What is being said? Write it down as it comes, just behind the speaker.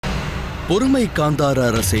பொறுமை காந்தார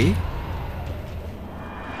அரசே.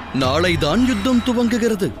 நாளைதான் யுத்தம்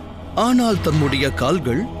துவங்குகிறது. ஆனால் தம்முடைய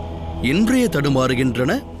கால்கள் இன்றே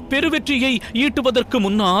தடுமாறுகின்றன. பெருவெற்றியை ஈட்டுவதற்கு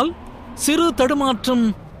முன்னால் சிறு தடுமாற்றம்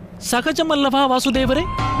சகஜமல்லவா வாசுதேவரே?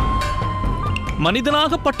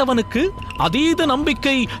 மனிதனாகப்பட்டவனுக்கு அதீத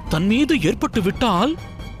நம்பிக்கை தன் மீது ஏற்பட்டு விட்டால்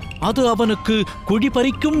அது அவனுக்கு குழி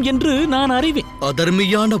பறிக்கும் என்று நான் அறிவேன்.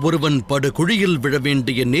 அதர்மியான ஒருவன் படுகுழியில் விழ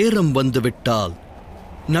வேண்டிய நேரம் வந்துவிட்டால்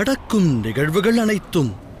நடக்கும் நிகழ்வுகள்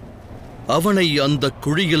அனைத்தும் அவனை அந்த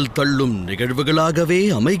குழியில் தள்ளும் நிகழ்வுகளாகவே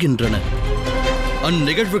அமைகின்றன.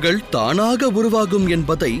 அந்நிகழ்வுகள் தானாக உருவாகும்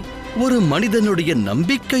என்பதை ஒரு மனிதனுடைய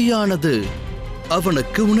நம்பிக்கையானது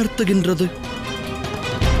அவனுக்கு உணர்த்துகின்றது.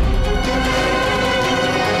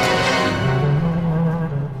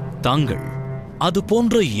 தாங்கள் அது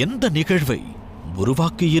போன்ற எந்த நிகழ்வை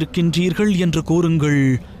உருவாக்கி இருக்கின்றீர்கள் என்று கூறுங்கள்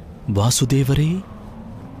வாசுதேவரே.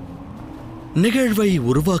 நிகழ்வை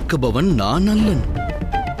உருவாக்குபவன் நான் அல்லன்.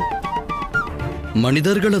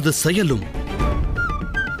 மனிதர்களது செயலும்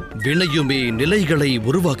வினையுமே நிலைகளை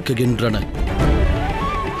உருவாக்குகின்றன.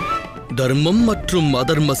 தர்மம் மற்றும்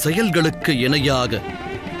அதர்ம செயல்களுக்கு இணையாக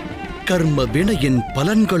கர்ம வினையின்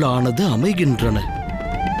பலன்களானது அமைகின்றன.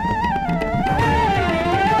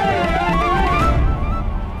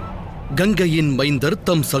 கங்கையின் மைந்தர்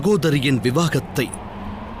தம் சகோதரியின் விவாகத்தை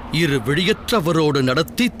இரு விழியற்றவரோடு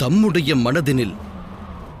நடத்தி தம்முடைய மனதினில்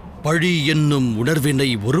பழி என்னும் உணர்வினை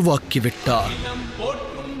உருவாக்கிவிட்டார்.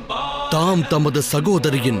 தாம் தமது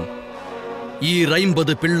சகோதரியின்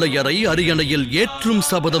 50 பிள்ளையரை அரியணையில் ஏற்றும்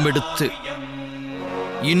சபதம் எடுத்து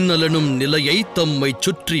இன்னலனும் நிலையை தம்மை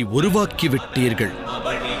சுற்றி உருவாக்கிவிட்டீர்கள்.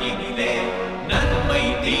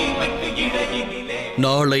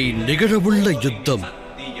 நாளை நிகழவுள்ள யுத்தம்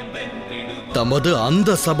தமது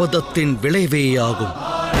அந்த சபதத்தின் விளைவேயாகும்.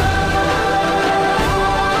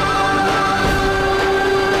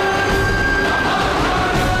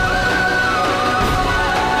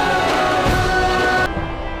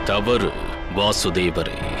 தவறு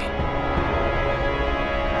வாசுதேவரே.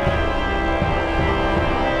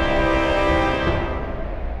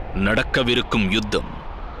 நடக்கவிருக்கும் யுத்தம்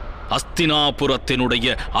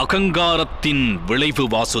அஸ்தினாபுரத்தினுடைய அகங்காரத்தின் விளைவு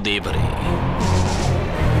வாசுதேவரே.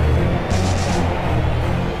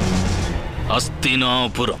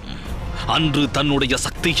 அஸ்தினாபுரம் அன்று தன்னுடைய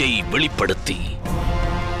சக்தியை வெளிப்படுத்தி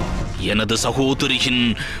எனது சகோதரியின்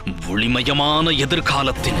ஒளிமயமான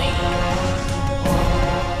எதிர்காலத்தினை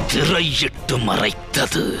திரையிட்டு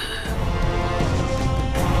மறைத்தது.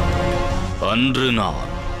 அன்று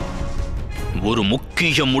நான் ஒரு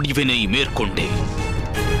முக்கிய முடிவினை மேற்கொண்டேன்.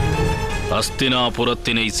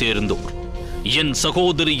 அஸ்தினாபுரத்தினை சேர்ந்தோர் என்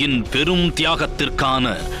சகோதரியின் பெரும்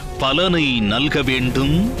தியாகத்திற்கான பலனை நல்க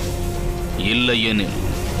வேண்டும். இல்லையெனில்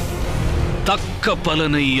தக்க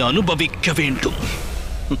பலனை அனுபவிக்க வேண்டும்.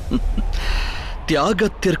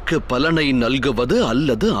 தியாகத்திற்கு பலனை நல்குவது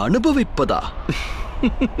அல்லது அனுபவிப்பதா?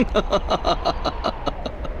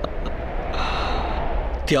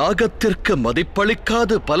 தியாகத்திற்கு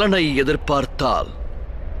மதிப்பளிக்காது பலனை எதிர்பார்த்தால்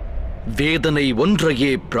வேதனை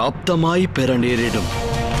ஒன்றையே பிராப்தமாய் பெற நேரிடும்.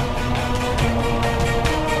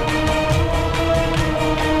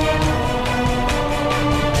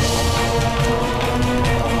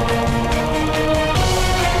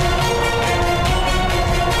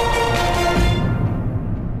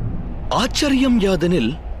 ஆச்சரியம்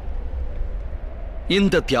யாதெனில்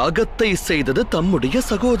இந்த தியாகத்தை செய்தது தம்முடைய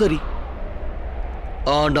சகோதரி.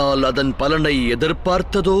 ஆனால் அதன் பலனை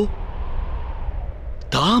எதிர்பார்த்ததோ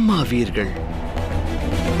தாமாவீர்கள்.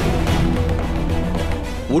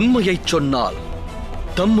 உண்மையைச் சொன்னால்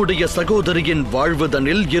தம்முடைய சகோதரியின்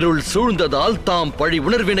வாழ்வுதனில் இருள் சூழ்ந்ததால் தாம் பழி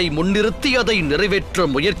உணர்வினை முன்னிறுத்தி அதை நிறைவேற்ற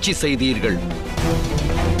முயற்சி செய்தீர்கள்.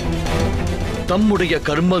 தம்முடைய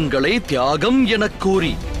கர்மங்களை தியாகம் எனக்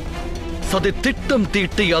கூறி சதி திட்டம்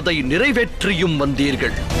தீட்டி அதை நிறைவேற்றியும்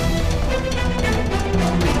வந்தீர்கள்.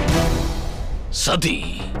 சதி?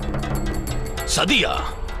 சதியா?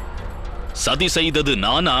 சதி செய்தது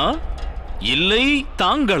நானா இல்லை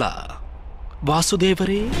தாங்களா?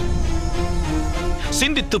 வாசுதேவரே,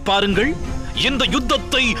 சிந்தித்து பாருங்கள். இந்த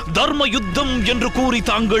யுத்தத்தை தர்ம யுத்தம் என்று கூறி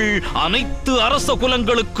தாங்கள் அனைத்து அரச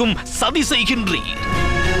குலங்களுக்கும் சதி செய்கின்றீர்.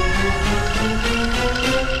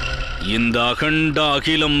 இந்த அகண்ட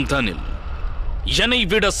அகிலம் தனில் என்னை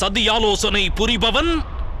விட சதி ஆலோசனை புரிபவன்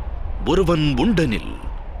ஒருவன் உண்டெனில்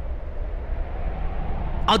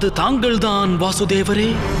அது தாங்கள்தான் வாசுதேவரே.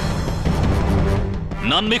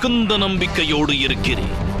 நான் மிகுந்த நம்பிக்கையோடு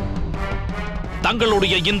இருக்கிறேன்.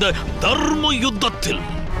 தங்களுடைய இந்த தர்ம யுத்தத்தில்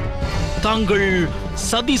தாங்கள்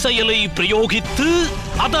சதி செயலை பிரயோகித்து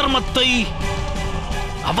அதர்மத்தை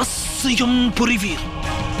அவசியம் புரிவீர்.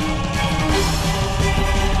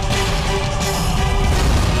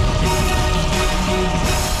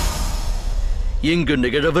 இங்கு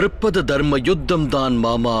நிகழவிருப்பது தர்ம யுத்தம்தான்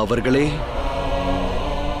மாமா அவர்களே.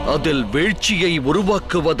 அதில் வீழ்ச்சியை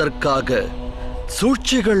உருவாக்குவதற்காக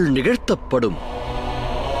சூழ்ச்சிகள் நிகழ்த்தப்படும்.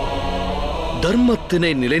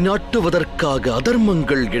 தர்மத்தினை நிலைநாட்டுவதற்காக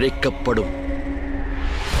அதர்மங்கள் இழைக்கப்படும்.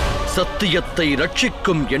 சத்தியத்தை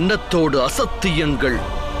ரட்சிக்கும் எண்ணத்தோடு அசத்தியங்கள்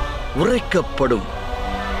உரைக்கப்படும்.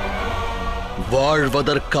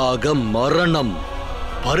 வாழ்வதற்காக மரணம்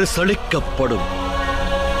பரிசளிக்கப்படும்.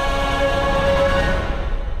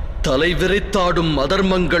 தலைவிரித்தாடும்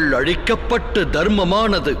அதர்மங்கள் அழிக்கப்பட்டு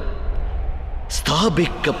தர்மமானது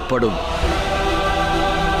ஸ்தாபிக்கப்படும்.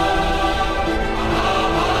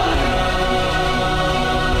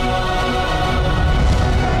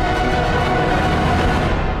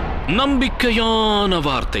 நம்பிக்கையான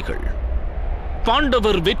வார்த்தைகள்.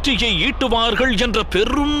 பாண்டவர் வெற்றியை ஈட்டுவார்கள் என்ற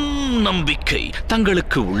பெரும் நம்பிக்கை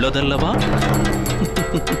தங்களுக்கு உள்ளதல்லவா?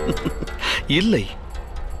 இல்லை,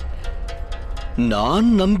 நான்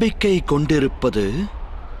நம்பிக்கை கொண்டிருப்பது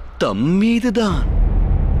தம் மீதுதான்,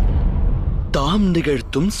 தாம்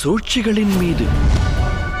நிகழ்த்தும் சூழ்ச்சிகளின் மீது.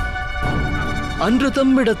 அன்று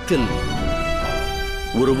தம்மிடத்தில்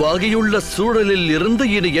உருவாகியுள்ள சூழலில் இருந்து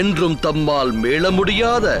இனி என்றும் தம்மால் மீள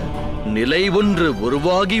முடியாத நிலை ஒன்று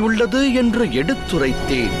உருவாகியுள்ளது என்று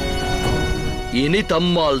எடுத்துரைத்தேன். இனி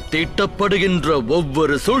தம்மால் தீட்டப்படுகின்ற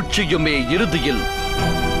ஒவ்வொரு சூழ்ச்சியுமே இறுதியில்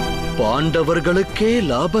பாண்டவர்களுக்கே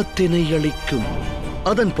லாபத்தினை அளிக்கும்.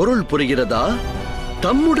 அதன் பொருள் புரிகிறதா?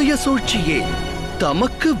 தம்முடைய சூழ்ச்சியே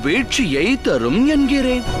தமக்கு வீழ்ச்சியை தரும்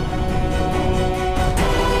என்கிறேன்.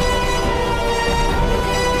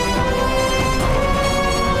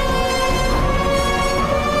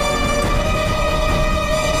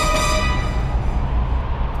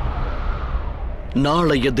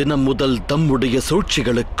 நாளைய தினம் முதல் தம்முடைய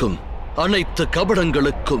சூழ்ச்சிகளுக்கும் அனைத்து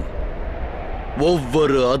கபடங்களுக்கும்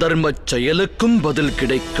ஒவ்வொரு அதர்மச் செயலுக்கும் பதில்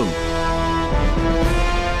கிடைக்கும்.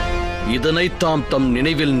 இதனை தாம் தம்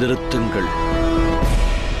நினைவில் நிறுத்துங்கள்.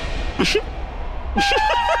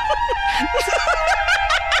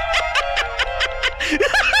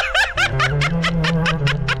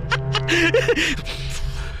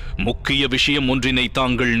 முக்கிய விஷயம் ஒன்றினை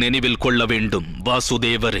தாங்கள் நினைவில் கொள்ள வேண்டும்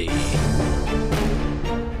வாசுதேவரே.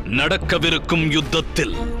 நடக்கவிருக்கும்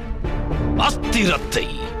யுத்தத்தில் அஸ்திரத்தை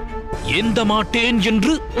ஏந்த மாட்டேன்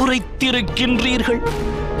என்று உரைத்திருக்கின்றீர்கள்.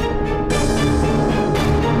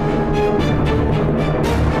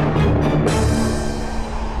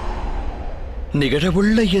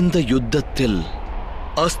 நிகழவுள்ள இந்த யுத்தத்தில்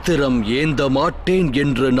அஸ்திரம் ஏந்த மாட்டேன்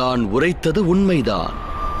என்று நான் உரைத்தது உண்மைதான்.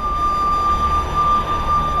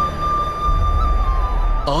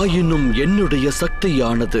 ஆயினும் என்னுடைய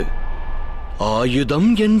சக்தியானது ஆயுதம்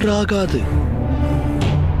என்றாகாது.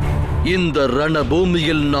 இந்த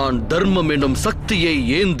ரணபூமியில் நான் தர்மம் எனும் சக்தியை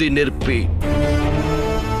ஏந்தி நிற்பேன்.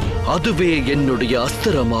 அதுவே என்னுடைய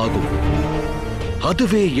அஸ்திரமாகும்.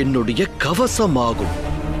 அதுவே என்னுடைய கவசமாகும்.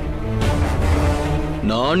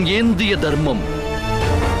 நான் ஏந்திய தர்மம்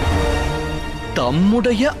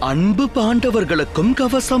தம்முடைய அன்பு பாண்டவர்களுக்கும்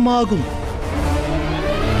கவசமாகும்.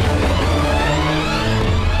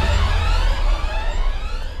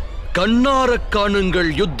 கண்ணாரக் காணுங்கள்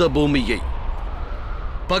யுத்த பூமியை.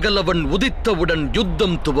 பகலவன் உதித்தவுடன்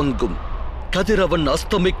யுத்தம் துவங்கும். கதிரவன்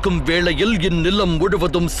அஸ்தமிக்கும் வேளையில் இந்நிலம்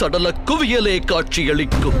முழுவதும் சடல குவியலே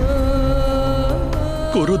காட்சியளிக்கும்.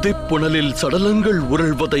 குருதிப் புனலில் சடலங்கள்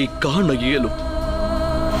உருள்வதை காண இயலும்.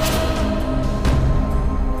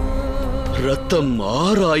 ரத்தம்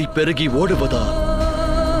ஆறாய் பெருகி ஓடுவதால்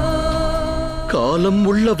காலம்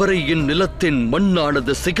உள்ளவரை இந்நிலத்தின்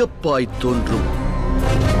மண்ணானது சிகப்பாய் தோன்றும்.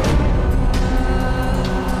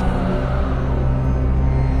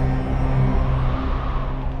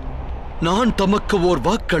 நான் தமக்கு ஓர்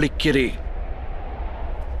வாக்களிக்கிறேன்.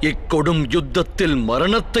 இக்கொடும் யுத்தத்தில்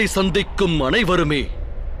மரணத்தை சந்திக்கும் அனைவருமே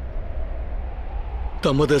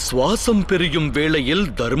தமது சுவாசம் பெரியும் வேளையில்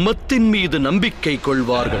தர்மத்தின் மீது நம்பிக்கை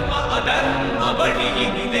கொள்வார்கள்.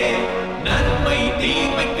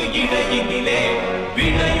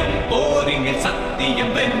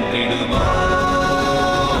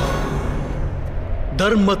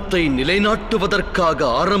 தர்மத்தை நிலைநாட்டுவதற்காக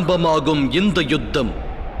ஆரம்பமாகும் இந்த யுத்தம்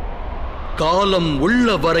காலம்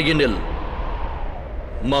உள்ள வரையினில்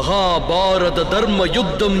மகாபாரத தர்ம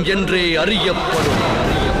யுத்தம் என்றே அறியப்படும்.